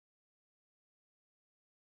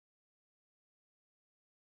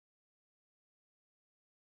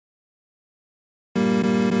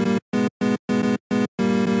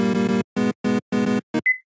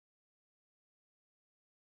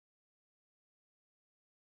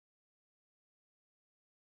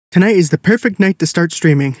Tonight is the perfect night to start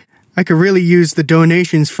streaming. I could really use the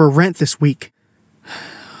donations for rent this week.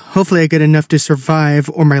 Hopefully I get enough to survive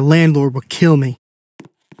or my landlord will kill me.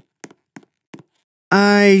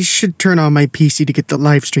 I should turn on my PC to get the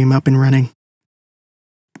live stream up and running.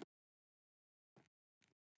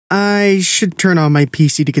 I should turn on my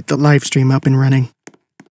PC to get the live stream up and running.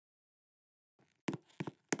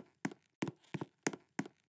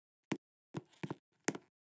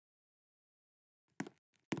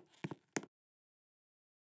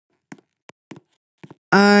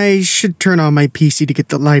 I should turn on my PC to get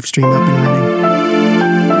the live stream up and running.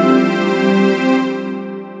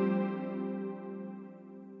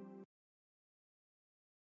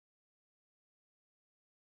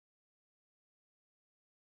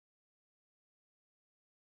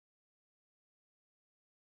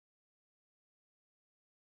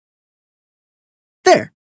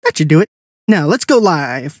 There, that should do it. Now let's go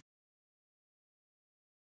live.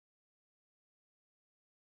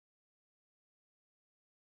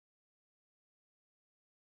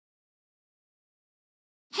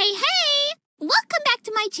 Hey, hey! Welcome back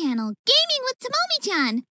to my channel, Gaming with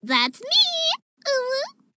Tomomi-chan. That's me!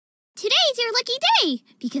 Today's your lucky day,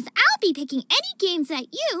 because I'll be picking any games that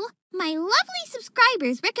you, my lovely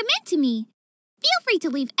subscribers, recommend to me. Feel free to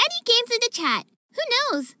leave any games in the chat. Who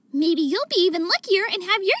knows? Maybe you'll be even luckier and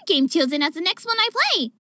have your game chosen as the next one I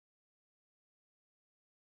play.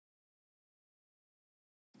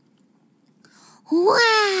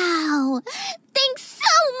 Wow! Thanks so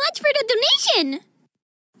much for the donation!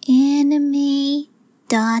 Anime.exe.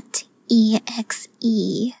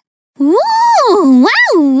 Whoa!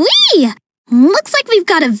 Wowee! Looks like we've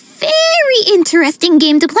got a very interesting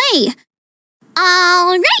game to play.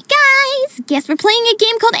 Alright guys, guess we're playing a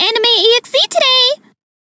game called Anime.exe today.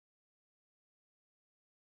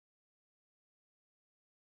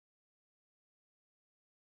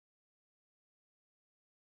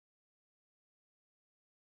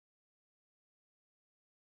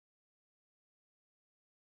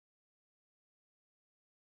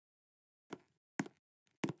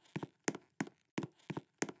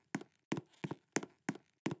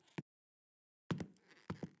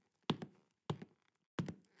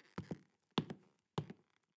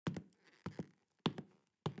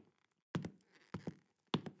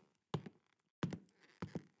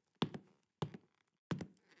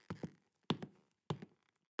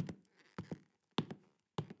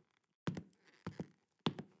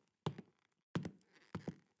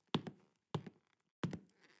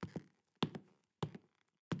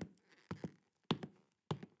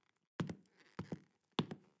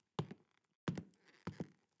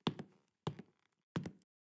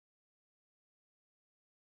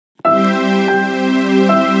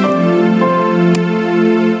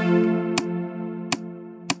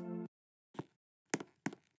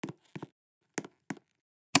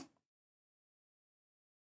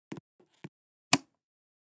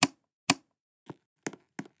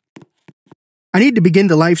 I need to begin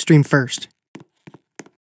the live stream first.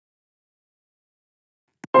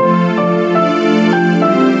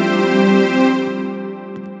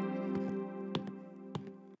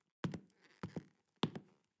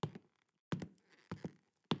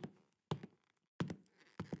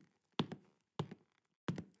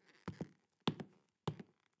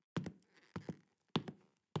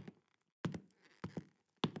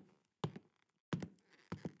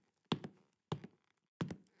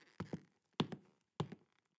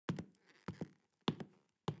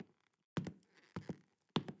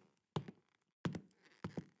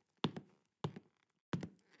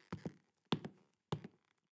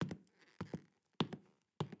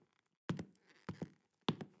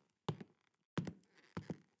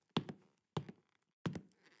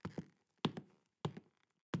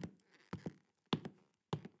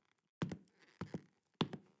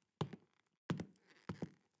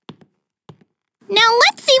 Now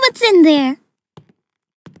let's see what's in there.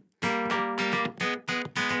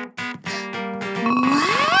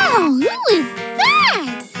 Wow, who is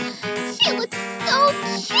that? She looks so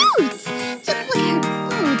cute. Just look at her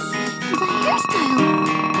clothes and the hairstyle.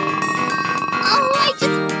 Oh, I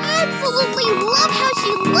just absolutely love how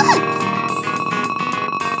she looks.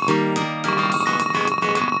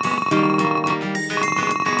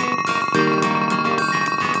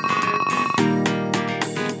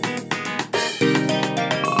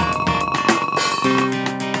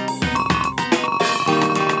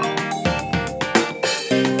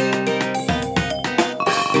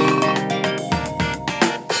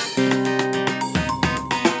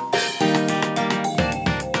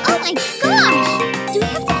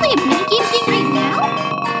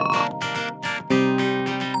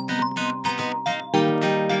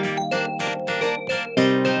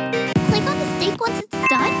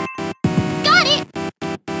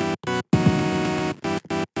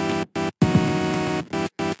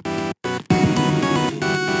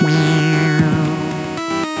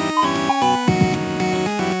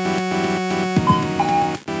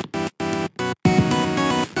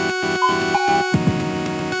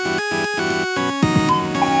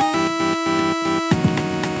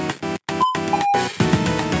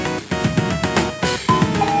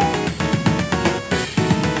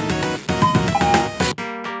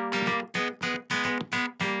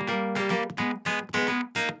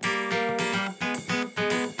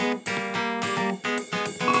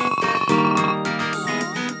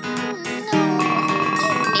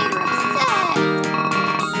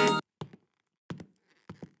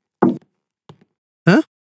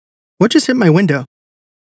 What just hit my window?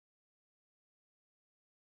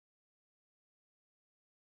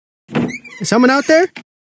 Is someone out there?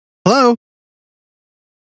 Hello?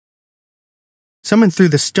 Someone threw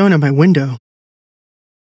the stone at my window.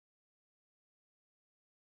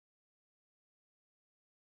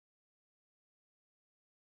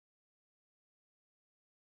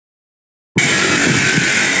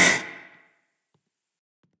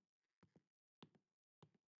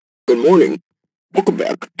 Good morning. Welcome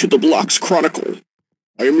back to the Blox Chronicle.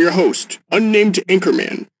 I am your host, Unnamed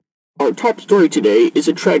Anchorman. Our top story today is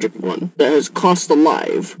a tragic one that has cost the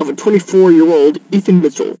life of a 24-year-old Ethan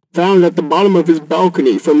Mitchell, found at the bottom of his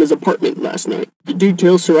balcony from his apartment last night. The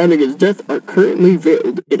details surrounding his death are currently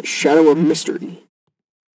veiled in a shadow of mystery.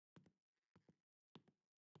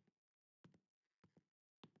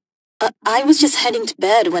 I was just heading to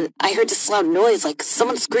bed when I heard this loud noise like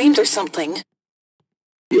someone screamed or something.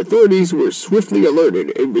 The authorities were swiftly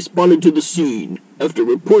alerted and responded to the scene after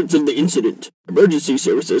reports of the incident. Emergency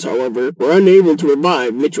services, however, were unable to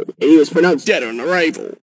revive Mitchell, and he was pronounced dead on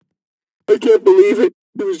arrival. I can't believe it.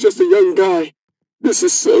 He was just a young guy. This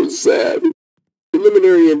is so sad.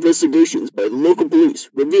 Preliminary investigations by the local police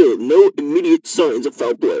revealed no immediate signs of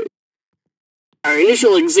foul play. Our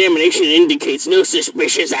initial examination indicates no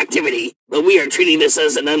suspicious activity, but we are treating this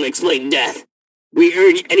as an unexplained death. We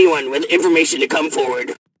urge anyone with information to come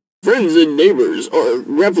forward. Friends and neighbors are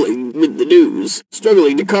grappling with the news,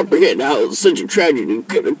 struggling to comprehend how such a tragedy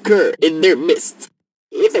could occur in their midst.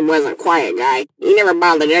 Ethan was a quiet guy. He never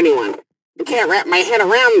bothered anyone. I can't wrap my head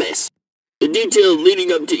around this. The detail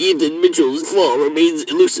leading up to Ethan Mitchell's fall remains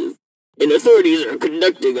elusive, and authorities are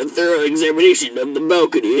conducting a thorough examination of the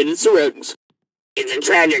balcony and its surroundings. It's a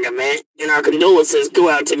tragic event, and our condolences go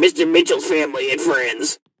out to Mr. Mitchell's family and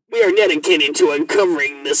friends. We are dedicated to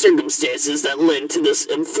uncovering the circumstances that led to this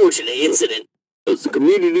unfortunate incident. As the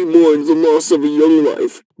community mourns the loss of a young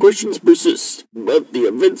life, questions persist about the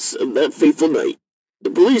events of that fateful night. The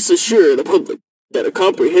police assure the public that a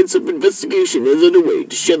comprehensive investigation is underway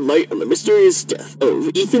to shed light on the mysterious death of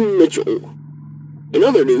Ethan Mitchell. In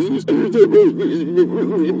other news,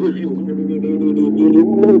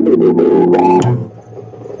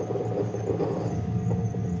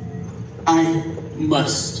 I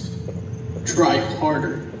must try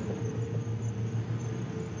harder.